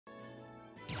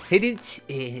Hey dudes,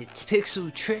 it's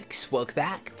Pixel Tricks. Welcome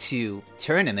back to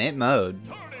Tournament Mode.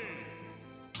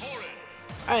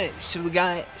 Alright, so we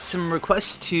got some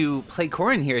requests to play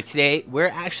Corrin here today. We're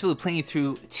actually playing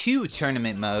through 2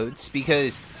 tournament modes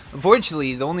because,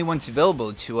 unfortunately, the only ones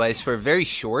available to us were very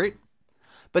short.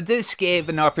 But this gave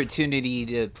an opportunity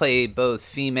to play both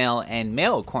female and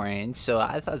male Corrin, so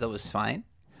I thought that was fine.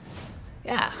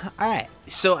 Yeah, alright.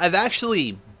 So I've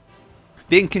actually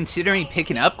been considering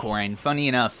picking up Corrin, funny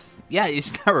enough. Yeah,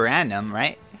 it's not random,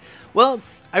 right? Well,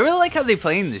 I really like how they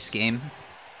play in this game.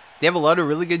 They have a lot of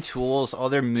really good tools. All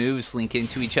their moves link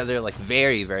into each other like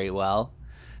very, very well.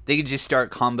 They can just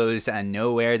start combos out of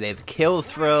nowhere. They have a kill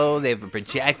throw, they have a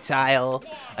projectile,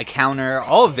 a counter,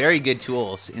 all very good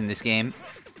tools in this game.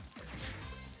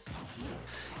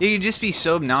 You can just be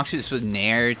so obnoxious with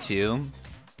Nair too.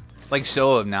 Like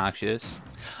so obnoxious.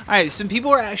 Alright, some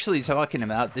people are actually talking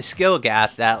about the skill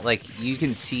gap that like you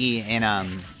can see in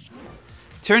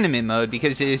tournament mode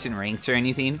because it isn't ranked or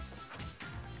anything.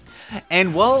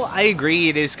 And while I agree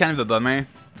it is kind of a bummer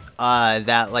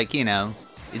that like, you know,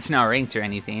 it's not ranked or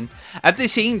anything. At the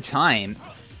same time,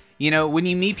 you know, when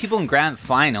you meet people in grand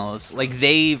finals, like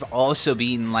they've also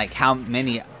beaten like how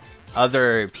many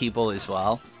other people as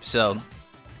well. So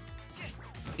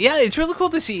yeah, it's really cool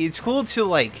to see. It's cool to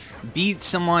like beat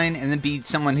someone and then beat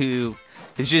someone who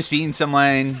has just beaten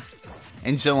someone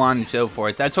and so on and so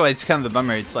forth. That's why it's kind of a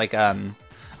bummer. It's like a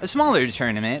smaller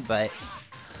tournament, but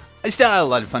I still had a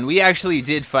lot of fun. We actually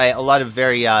did fight a lot of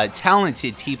very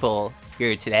talented people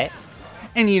here today.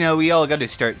 And you know, we all got to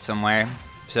start somewhere.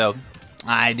 So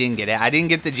I didn't get it. I didn't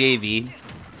get the JV.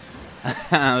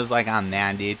 I was like, oh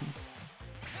man, dude.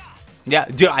 Yeah,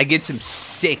 dude, I get some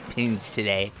sick pins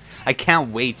today. I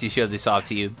can't wait to show this off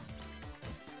to you.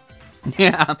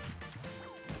 Yeah.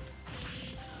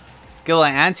 Get a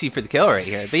little antsy for the kill right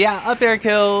here. But yeah, up air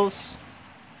kills.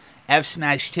 F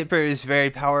smash tipper is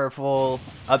very powerful.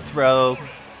 Up throw.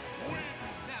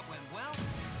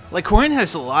 Like, Corrin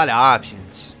has a lot of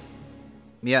options.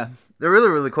 Yeah, they're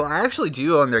really, really cool. I actually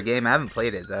do own their game. I haven't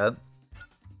played it, though.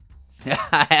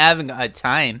 I haven't got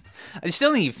time. I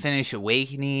still need to finish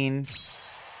Awakening.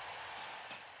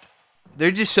 There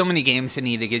are just so many games I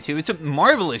need to get to. It's a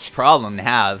marvelous problem to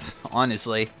have,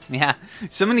 honestly. Yeah,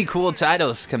 so many cool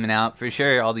titles coming out, for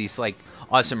sure. All these, like,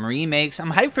 awesome remakes.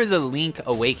 I'm hyped for the Link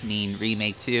Awakening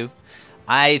remake, too.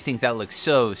 I think that looks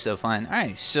so, so fun.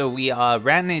 Alright, so we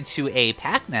ran into a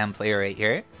Pac-Man player right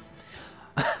here.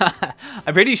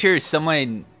 I'm pretty sure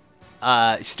someone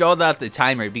stalled out the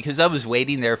timer because I was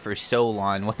waiting there for so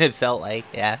long. What it felt like,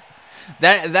 yeah.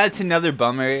 That's another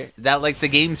bummer, that, like, the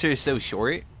games are so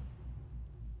short.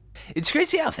 It's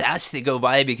crazy how fast they go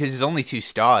by because it's only 2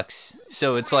 stocks.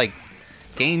 So it's like,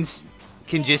 games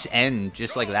can just end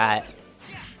just like that.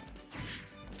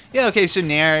 Yeah, okay, so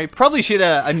Nair, probably should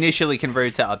have initially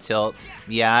converted to up tilt.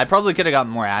 Yeah, I probably could have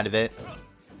gotten more out of it.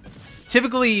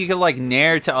 Typically, you could like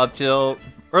Nair to up tilt,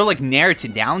 or like Nair to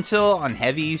down tilt on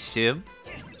heavies too.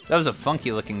 That was a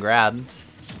funky looking grab.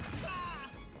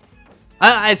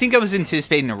 I think I was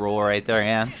anticipating a roll right there,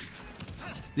 yeah.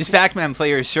 This Pac-Man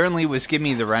player certainly was giving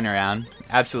me the runaround.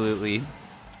 Absolutely.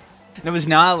 And it was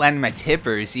not landing my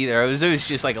tippers either. It was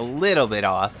just like a little bit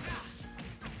off.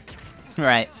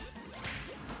 Right.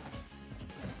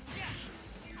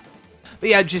 But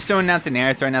yeah, just throwing out the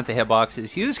Nair, throwing out the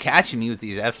hitboxes. He was catching me with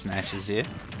these F smashes, dude.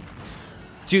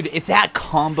 Dude, if that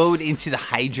comboed into the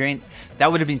hydrant, that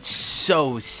would have been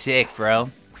so sick, bro.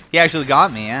 He actually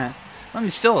got me, yeah. I'm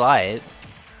still alive.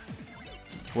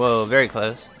 Whoa, very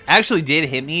close. Actually did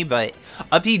hit me, but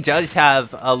up he does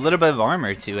have a little bit of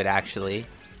armor to it, actually.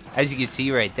 As you can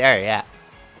see right there, yeah.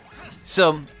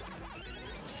 So,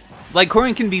 like,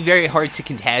 Corrin can be very hard to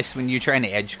contest when you're trying to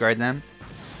edge guard them.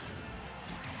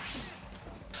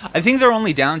 I think their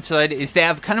only downside is they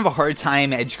have kind of a hard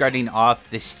time edge guarding off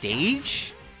the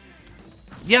stage.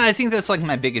 Yeah, I think that's like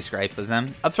my biggest gripe with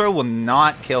them. Up throw will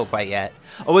not kill quite yet.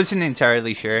 I wasn't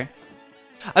entirely sure.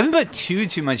 I haven't put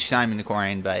too much time into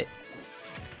Corrin, but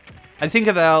I think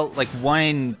about like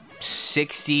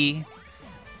 160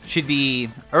 should be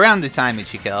around the time it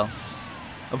should kill.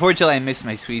 Unfortunately, I missed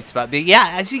my sweet spot. But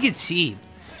yeah, as you can see,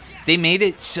 they made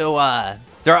it so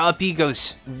their up B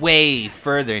goes way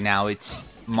further now. It's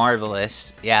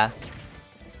marvelous, yeah.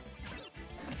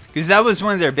 Because that was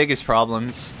one of their biggest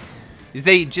problems, is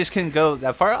they just couldn't go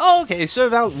that far. Oh, okay, so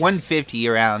about 150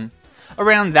 around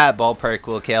that ballpark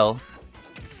will kill.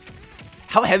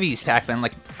 How heavy is Pac-Man?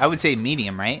 Like, I would say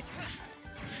medium, right?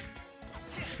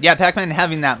 Yeah, Pac-Man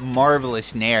having that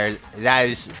marvelous Nair, that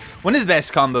is one of the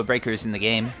best combo breakers in the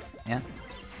game. Yeah.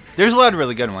 There's a lot of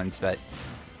really good ones, but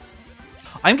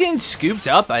I'm getting scooped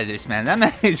up by this man. That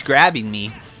man is grabbing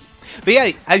me. But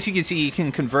yeah, as you can see, you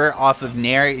can convert off of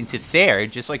Nair into Fair,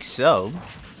 just like so.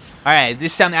 Alright,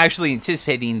 this time actually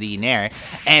anticipating the Nair.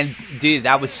 And, dude,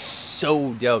 that was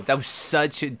so dope. That was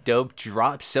such a dope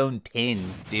drop zone pin,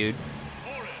 dude.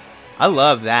 I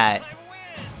love that.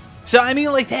 So, I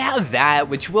mean, like, they have that,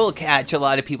 which will catch a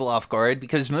lot of people off guard,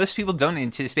 because most people don't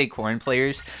anticipate Corrin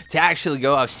players to actually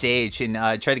go off stage and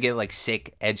try to get, like,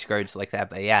 sick edge guards like that.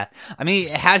 But yeah, I mean,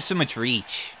 it has so much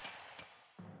reach.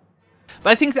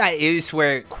 But I think that is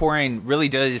where Corrin really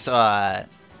does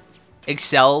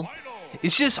excel.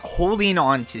 It's just holding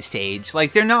on to stage.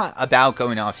 Like, they're not about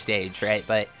going off stage, right?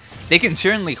 But they can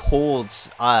certainly hold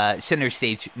center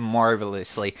stage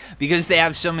marvelously, because they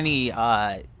have so many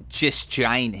just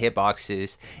giant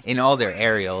hitboxes in all their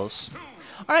aerials.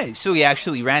 Alright, so we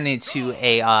actually ran into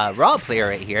a Raw player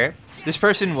right here. This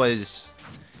person was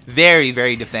very,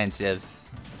 very defensive.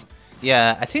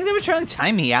 Yeah, I think they were trying to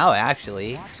time me out,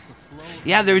 actually.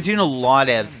 Yeah, they were doing a lot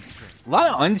of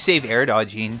unsafe air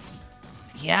dodging.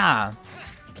 Yeah.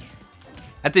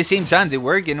 At the same time, they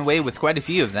were getting away with quite a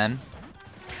few of them.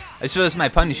 I suppose my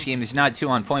punish game is not too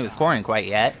on point with Corrin quite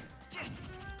yet.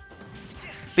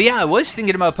 But yeah, I was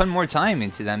thinking about putting more time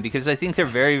into them, because I think they're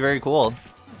very, very cool.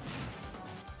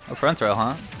 Oh, front throw,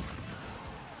 huh?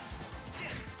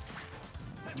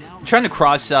 I'm trying to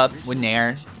cross up with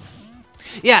Nair.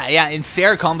 Yeah, and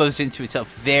Fair combos into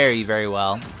itself very, very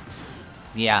well.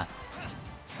 Yeah.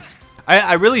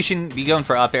 I really shouldn't be going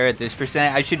for up air at this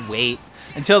percent. I should wait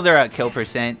until they're at kill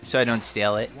percent so I don't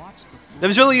stale it. That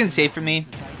was really unsafe for me.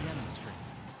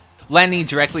 Landing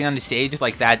directly on the stage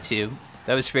like that too.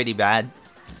 That was pretty bad.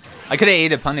 I could have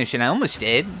ate a punish, and I almost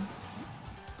did.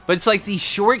 But it's like these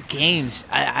short games,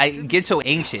 I get so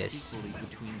anxious,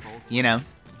 you know?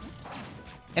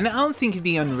 And I don't think it'd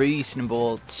be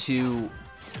unreasonable to,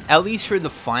 at least for the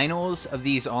finals of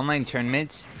these online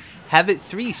tournaments, have it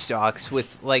 3 stocks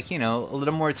with, like, you know, a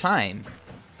little more time.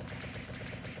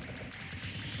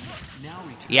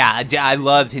 Yeah, I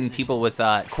love hitting people with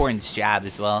Corrin's jab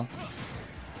as well.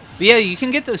 But yeah, you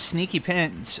can get those sneaky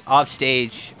pins off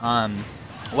stage.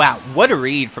 Wow, what a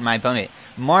read from my opponent.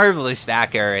 Marvelous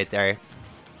back air right there.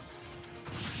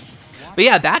 But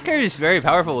yeah, back air is very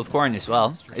powerful with Corrin as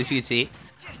well, as you can see.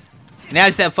 And it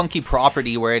has that funky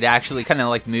property where it actually kind of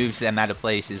like moves them out of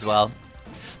place as well.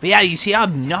 But yeah, you see how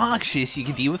obnoxious you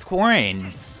can be with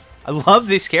Corrin. I love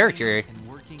this character.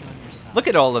 Look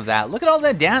at all of that. Look at all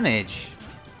that damage.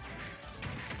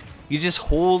 You just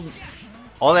hold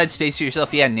all that space to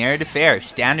yourself. Yeah, Nair to Fair.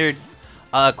 Standard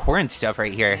Corrin stuff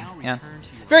right here. Yeah.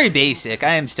 Very basic.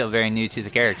 I am still very new to the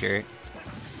character.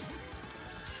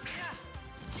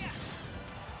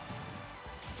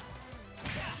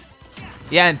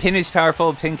 Yeah, and pin is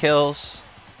powerful. Pin kills.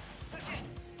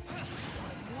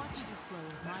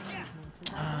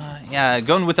 Yeah,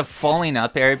 going with the falling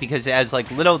up air because it has like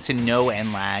little to no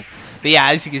end lag. But yeah,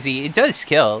 as you can see, it does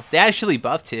kill. They actually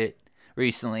buffed it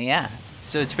recently, yeah.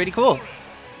 So it's pretty cool.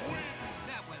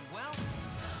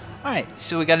 Alright,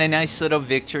 so we got a nice little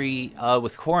victory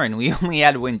with Corrin. We only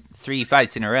had to win 3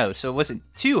 fights in a row, so it wasn't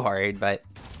too hard, but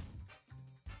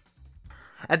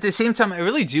at the same time, I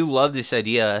really do love this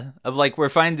idea of, like, we're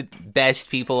finding the best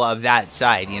people of that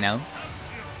side, you know?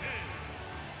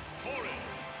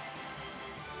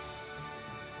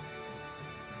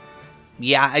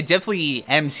 Yeah, I definitely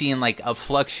am seeing, like, a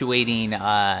fluctuating,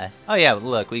 oh yeah,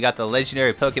 look, we got the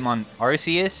legendary Pokemon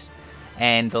Arceus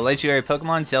and the legendary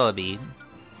Pokemon Celebi.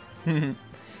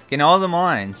 Getting all the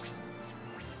mons.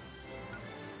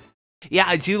 Yeah,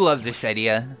 I do love this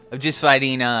idea of just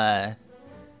fighting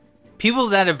people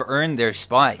that have earned their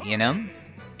spot, you know?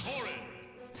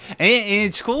 And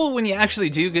it's cool when you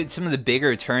actually do get some of the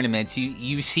bigger tournaments.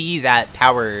 You see that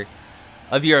power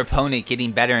of your opponent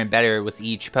getting better and better with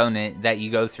each opponent that you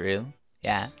go through.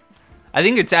 Yeah. I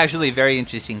think it's actually a very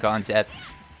interesting concept.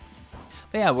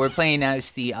 But yeah, we're playing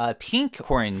as the pink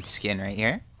Corrin skin right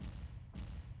here.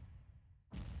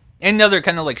 Another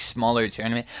kind of like smaller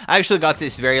tournament. I actually got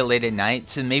this very late at night,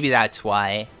 so maybe that's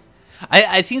why.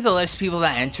 I think the less people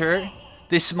that enter,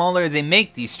 the smaller they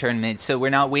make these tournaments, so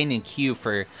we're not waiting in queue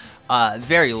for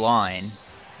very long.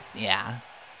 Yeah.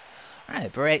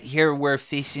 Alright, but right here we're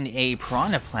facing a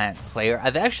Piranha Plant player.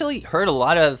 I've actually heard a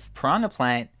lot of Piranha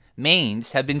Plant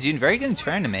mains have been doing very good in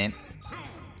tournament.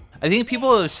 I think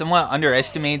people have somewhat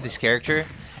underestimated this character,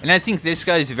 and I think this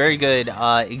guy is a very good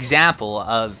example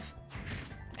of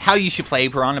how you should play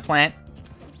Piranha Plant.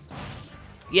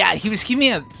 Yeah, he was keeping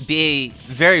me at bay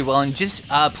very well and just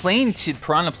playing to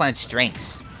Piranha Plant's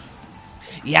strengths.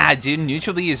 Yeah, dude,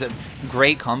 Neutral B is a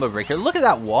great combo breaker. Look at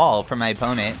that wall from my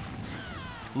opponent.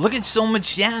 Look at so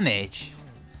much damage.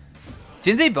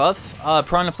 Did they buff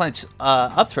Piranha Plant's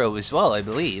up throw as well, I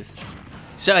believe?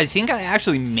 So I think I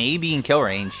actually may be in kill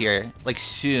range here, like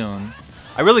soon.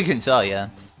 I really couldn't tell you.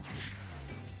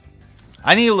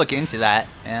 I need to look into that.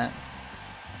 Yeah.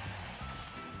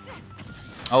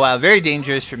 Oh wow, very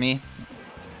dangerous for me.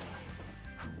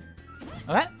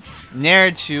 Okay.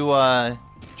 Nair to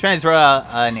trying to throw out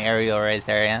an aerial right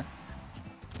there, yeah.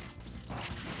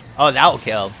 Oh, that will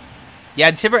kill. Yeah,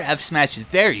 Tipper F smash is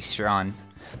very strong,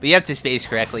 but you have to space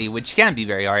correctly, which can be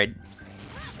very hard.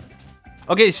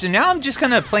 Okay, so now I'm just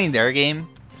kind of playing their game.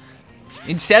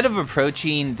 Instead of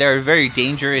approaching their very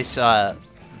dangerous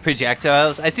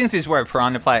projectiles, I think this is where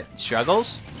Piranha Plant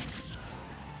struggles.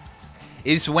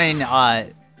 Is when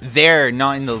they're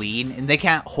not in the lead and they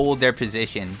can't hold their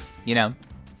position, you know?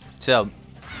 So,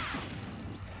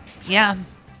 yeah.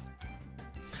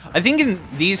 I think in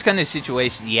these kind of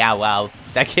situations, yeah, wow,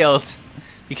 that killed.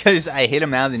 Because I hit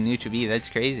him out of the neutral B, that's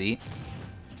crazy.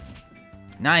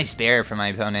 Nice bear for my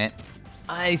opponent.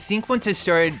 I think once I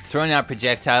started throwing out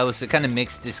projectiles, it kind of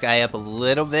mixed this guy up a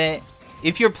little bit.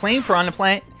 If you're playing Piranha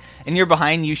Plant and you're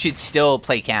behind, you should still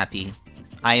play Cappy.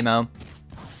 IMO.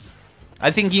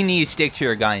 I think you need to stick to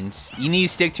your guns. You need to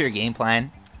stick to your game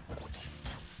plan.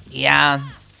 Yeah.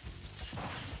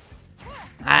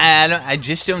 I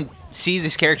just don't see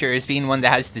this character as being one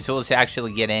that has the tools to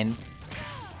actually get in.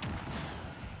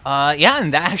 Yeah,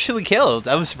 and that actually killed.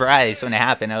 I was surprised when it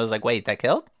happened. I was like, wait, that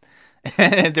killed?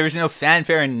 There was no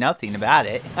fanfare and nothing about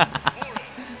it.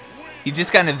 He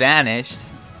just kind of vanished.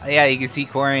 Yeah, you can see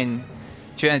Corrin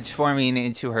transforming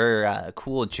into her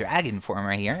cool dragon form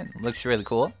right here. It looks really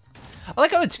cool. I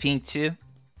like how it's pink too,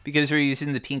 because we're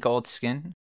using the pink alt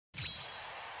skin.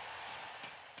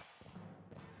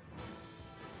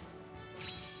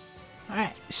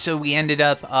 Alright, so we ended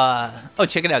up, oh,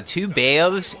 check it out, 2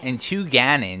 Baos and 2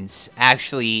 Ganons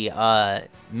actually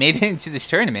made it into this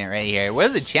tournament right here. What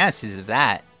are the chances of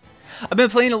that? I've been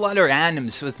playing a lot of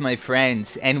randoms with my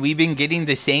friends, and we've been getting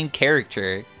the same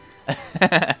character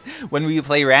when we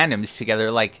play randoms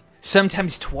together, like,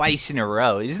 sometimes twice in a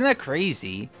row. Isn't that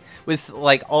crazy? With,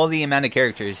 like, all the amount of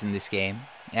characters in this game.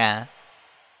 Yeah.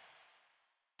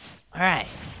 Alright.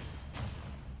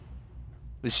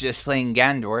 Was just playing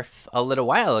Gandorf a little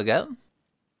while ago.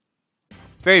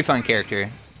 Very fun character.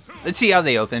 Let's see how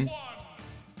they open.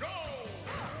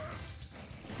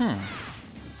 I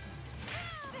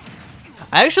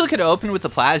actually could have opened with the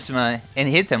plasma and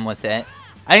hit them with it.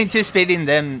 I anticipated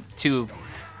them to,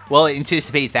 well,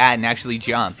 anticipate that and actually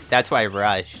jump. That's why I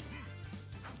rushed.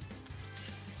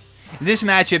 In this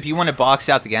matchup, you want to box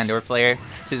out the Gandorf player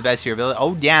to the best of your ability.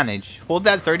 Oh, damage. Hold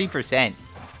that 30%.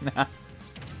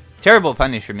 Terrible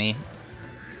punish for me.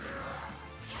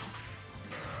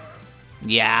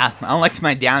 Yeah, I don't like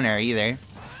my down air either.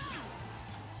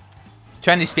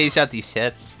 Trying to space out these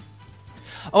tips.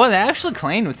 Oh, they actually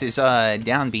claimed with this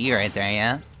down B right there,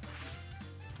 yeah.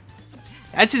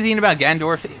 That's the thing about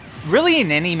Gandorf. Really,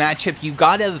 in any matchup, you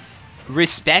gotta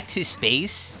respect his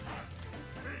space.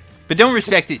 But don't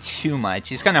respect it too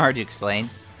much. It's kind of hard to explain.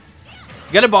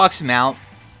 You gotta box him out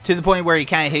to the point where he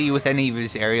can't hit you with any of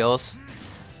his aerials.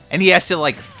 And he has to,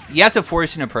 like, you have to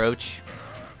force an approach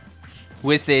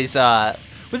with his,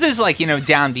 like, you know,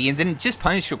 down B, and then just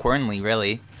punish accordingly,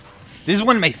 really. This is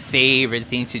one of my favorite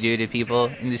things to do to people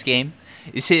in this game,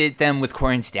 is hit them with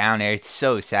Corrin's down air. It's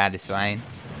so satisfying.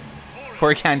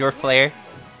 Poor Gandorf player.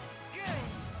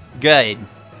 Good.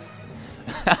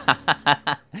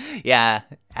 Yeah,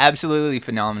 absolutely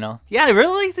phenomenal. Yeah, I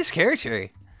really like this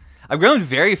character. I've grown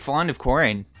very fond of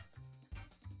Corrin.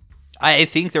 I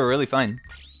think they're really fun.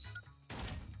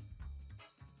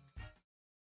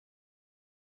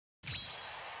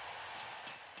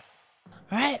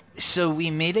 Alright, so we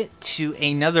made it to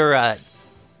another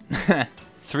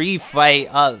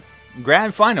 3-fight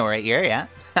grand final right here, yeah.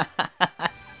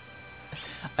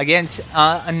 Against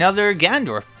another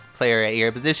Gandorf player right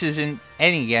here, but this isn't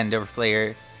any Gandorf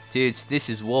player, dudes. This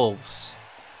is Wolves.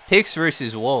 Picks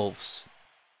versus Wolves.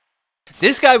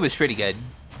 This guy was pretty good.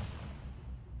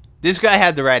 This guy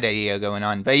had the right idea going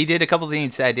on, but he did a couple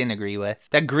things that I didn't agree with.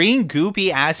 That green goopy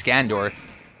ass Gandorf.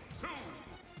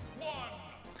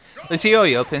 Let's see how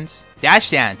he opens.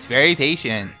 Dash dance, very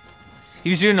patient. He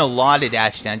was doing a lot of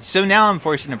dash dance. So now I'm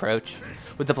forcing an approach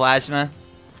with the plasma.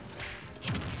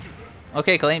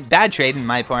 Okay, claim. Bad trade in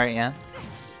my part, yeah.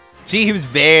 See, he was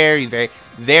very, very,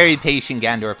 very patient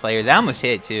Gandorf player. That almost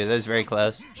hit too. That was very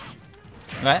close.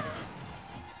 What?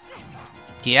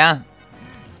 Yeah.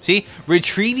 See,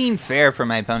 retreating fair for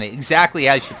my opponent. Exactly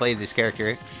how I should play this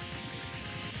character.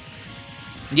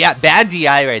 Yeah, bad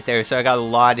DI right there, so I got a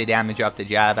lot of damage off the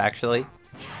jab, actually.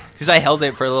 Because I held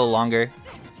it for a little longer.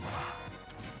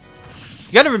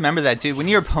 You gotta remember that too. When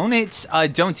your opponents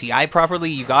don't TI properly,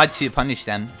 you got to punish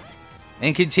them.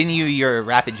 And continue your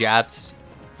rapid jabs.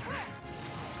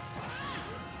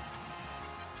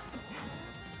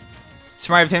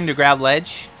 Smart of him to grab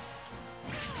ledge.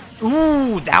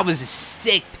 Ooh, that was a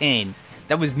sick pin.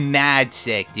 That was mad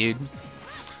sick, dude.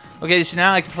 Okay, so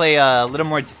now I can play a little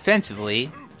more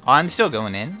defensively. Oh, I'm still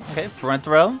going in. Okay, front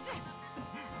throw.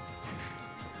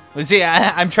 Let's see,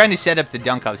 I'm trying to set up the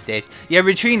dunk off stage. Yeah,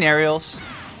 retreating aerials.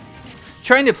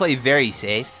 Trying to play very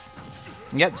safe.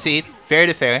 Yep, see, fair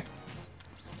to fair.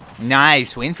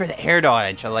 Nice, waiting for the air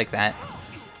dodge. I like that.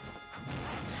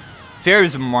 Fair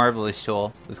is a marvelous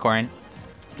tool with Corrin.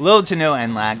 Little to no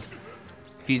end lag.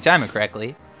 If you time it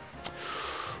correctly.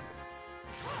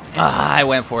 Ah, I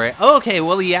went for it. Oh, okay,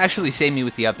 well, he actually saved me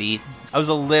with the upbeat. I was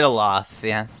a little off,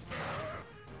 yeah.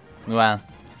 Wow.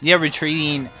 Yeah,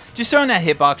 retreating. Just throwing out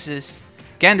hitboxes.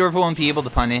 Ganondorf won't be able to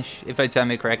punish, if I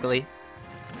time it correctly.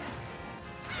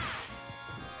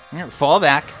 Fall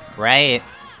back. Right.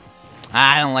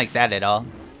 I don't like that at all.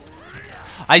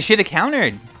 I should have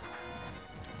countered.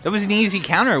 That was an easy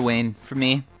counter win for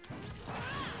me.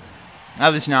 I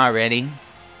was not ready.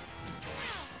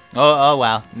 Oh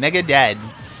wow. Mega dead.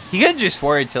 He could have just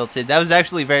forward tilted. That was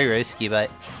actually very risky, but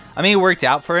I mean, it worked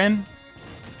out for him.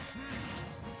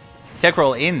 Tech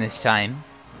roll in this time.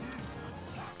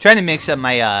 Trying to mix up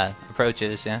my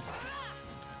approaches, yeah.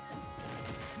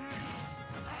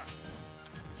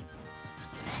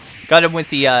 Got him with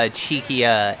the cheeky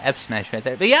F smash right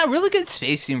there. But yeah, really good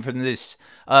spacing from this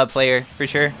player, for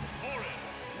sure.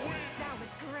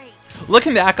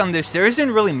 Looking back on this, there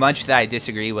isn't really much that I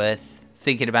disagree with.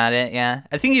 Thinking about it, yeah.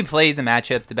 I think he played the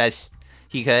matchup the best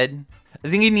he could. I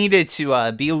think he needed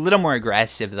to be a little more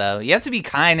aggressive, though. You have to be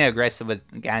kind of aggressive with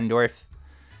Ganondorf.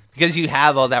 Because you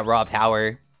have all that raw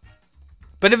power.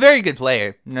 But a very good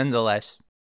player, nonetheless.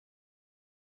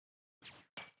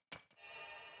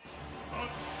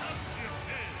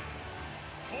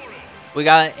 We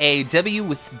got a W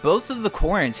with both of the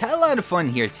Corrins. Had a lot of fun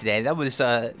here today. That was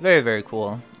very, very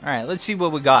cool. Alright, let's see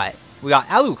what we got. We got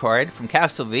Alucard from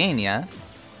Castlevania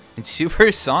and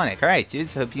Supersonic. Alright,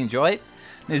 dudes, hope you enjoyed.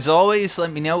 And as always,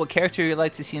 let me know what character you'd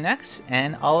like to see next,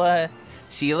 and I'll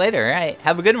see you later. Alright,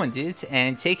 have a good one, dudes,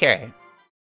 and take care.